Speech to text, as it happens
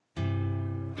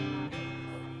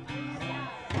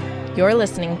You're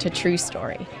listening to True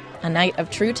Story, a night of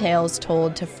true tales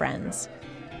told to friends.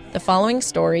 The following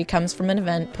story comes from an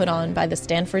event put on by the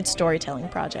Stanford Storytelling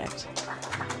Project.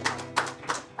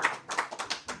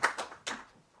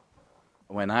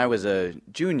 When I was a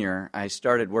junior, I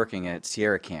started working at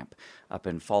Sierra Camp up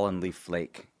in Fallen Leaf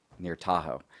Lake near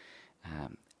Tahoe.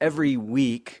 Every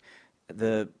week,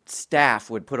 the staff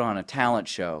would put on a talent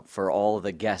show for all of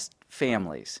the guest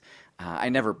families. I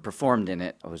never performed in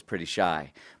it. I was pretty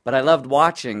shy. But I loved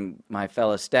watching my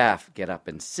fellow staff get up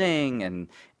and sing and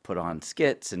put on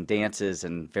skits and dances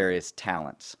and various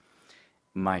talents.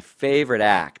 My favorite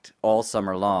act all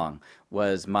summer long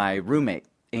was my roommate,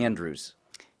 Andrew's.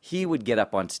 He would get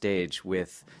up on stage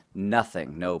with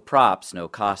nothing, no props, no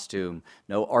costume,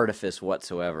 no artifice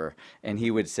whatsoever. And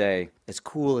he would say, as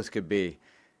cool as could be,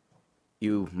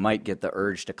 you might get the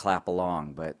urge to clap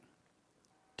along, but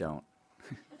don't.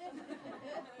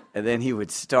 And then he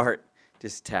would start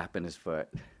just tapping his foot.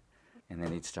 And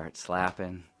then he'd start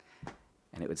slapping.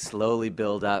 And it would slowly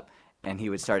build up. And he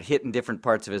would start hitting different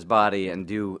parts of his body and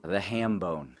do the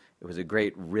Hambone. It was a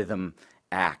great rhythm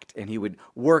act. And he would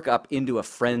work up into a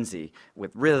frenzy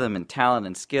with rhythm and talent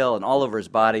and skill and all over his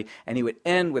body. And he would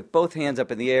end with both hands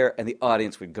up in the air, and the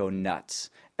audience would go nuts.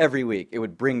 Every week, it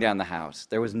would bring down the house.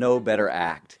 There was no better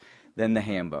act than the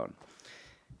Hambone.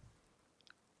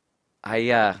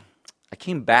 I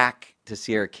came back to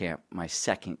Sierra Camp my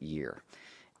second year,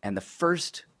 and the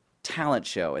first talent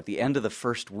show, at the end of the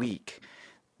first week,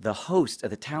 the host of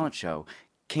the talent show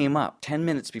came up 10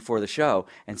 minutes before the show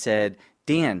and said,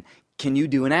 "Dan, can you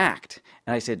do an act?"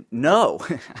 And I said, "No,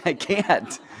 I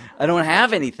can't. I don't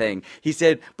have anything." He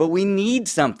said, "But we need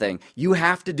something. You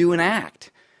have to do an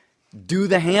act. Do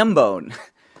the Hambone."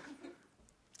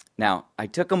 Now, I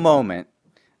took a moment.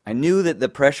 I knew that the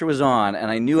pressure was on, and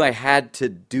I knew I had to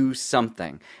do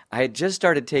something. I had just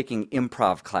started taking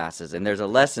improv classes, and there's a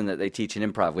lesson that they teach in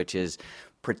improv, which is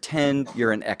pretend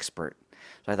you're an expert.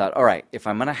 So I thought, all right, if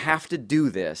I'm going to have to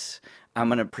do this, I'm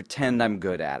going to pretend I'm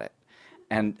good at it.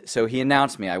 And so he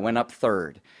announced me. I went up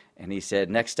third, and he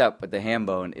said, next up with the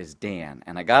Hambone is Dan.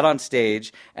 And I got on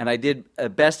stage, and I did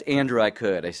the best Andrew I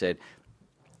could. I said,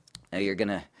 now you're going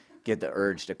to get the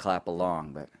urge to clap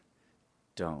along, but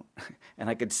don't. And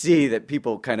I could see that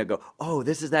people kind of go, oh,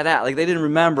 this is that act. Like they didn't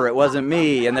remember it wasn't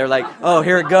me. And they're like, oh,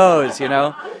 here it goes, you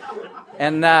know.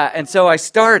 And so I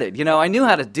started. You know, I knew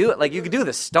how to do it. Like you could do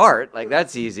the start. Like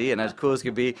that's easy and as cool as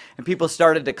could be. And people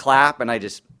started to clap, and I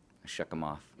just shook them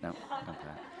off. No, not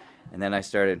that. And then I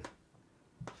started,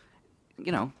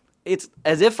 you know, it's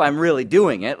as if I'm really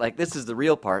doing it. Like this is the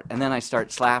real part. And then I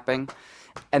start slapping.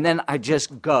 And then I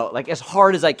just go, like as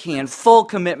hard as I can, full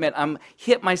commitment. I'm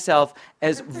hit myself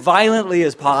as violently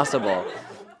as possible.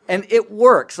 And it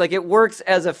works. Like it works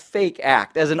as a fake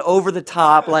act, as an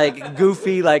over-the-top, like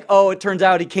goofy, like, oh, it turns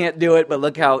out he can't do it, but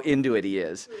look how into it he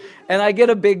is. And I get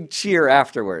a big cheer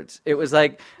afterwards. It was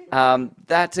like,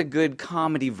 that's a good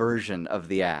comedy version of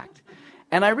the act.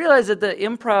 And I realized that the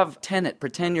improv tenet,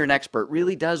 pretend you're an expert,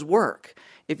 really does work.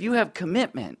 If you have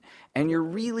commitment and you're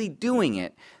really doing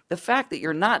it, the fact that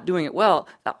you're not doing it well,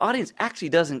 the audience actually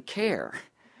doesn't care.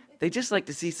 They just like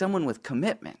to see someone with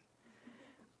commitment.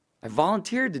 I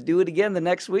volunteered to do it again the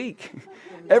next week.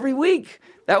 Every week.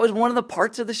 That was one of the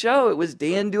parts of the show. It was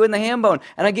Dan doing the Hambone.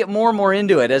 And I get more and more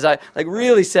into it as I like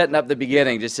really setting up the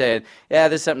beginning, just saying, yeah,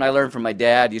 this is something I learned from my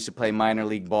dad. Used to play minor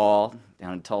league ball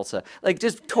down in Tulsa. Like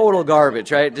just total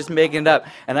garbage, right? Just making it up.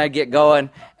 And I get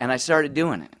going, and I started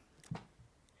doing it.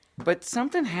 But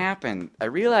something happened. I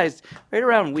realized right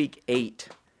around week 8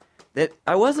 that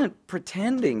I wasn't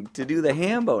pretending to do the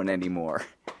Hambone anymore.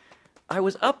 I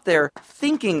was up there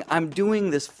thinking I'm doing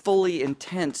this fully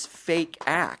intense fake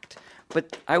act,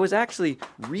 but I was actually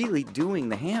really doing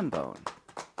the Hambone.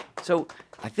 So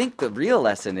I think the real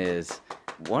lesson is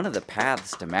one of the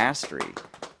paths to mastery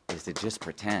is to just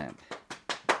pretend.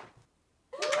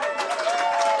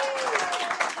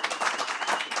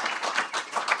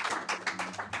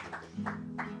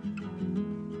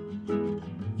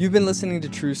 You've been listening to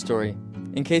True Story.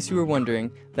 In case you were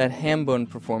wondering, that Hambone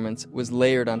performance was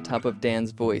layered on top of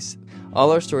Dan's voice.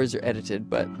 All our stories are edited,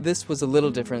 but this was a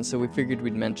little different, so we figured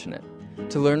we'd mention it.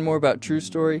 To learn more about True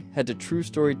Story, head to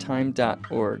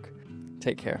truestorytime.org.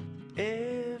 Take care.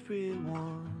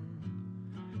 Everyone,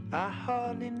 I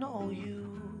hardly know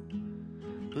you,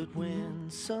 but when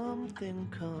something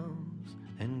comes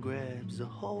and grabs a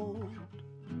hold,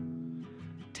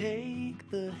 take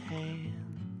the hand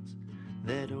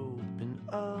that open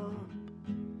up.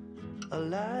 A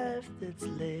life that's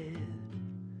led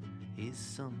is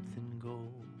something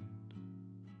gold.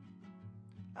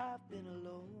 I've been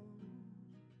alone.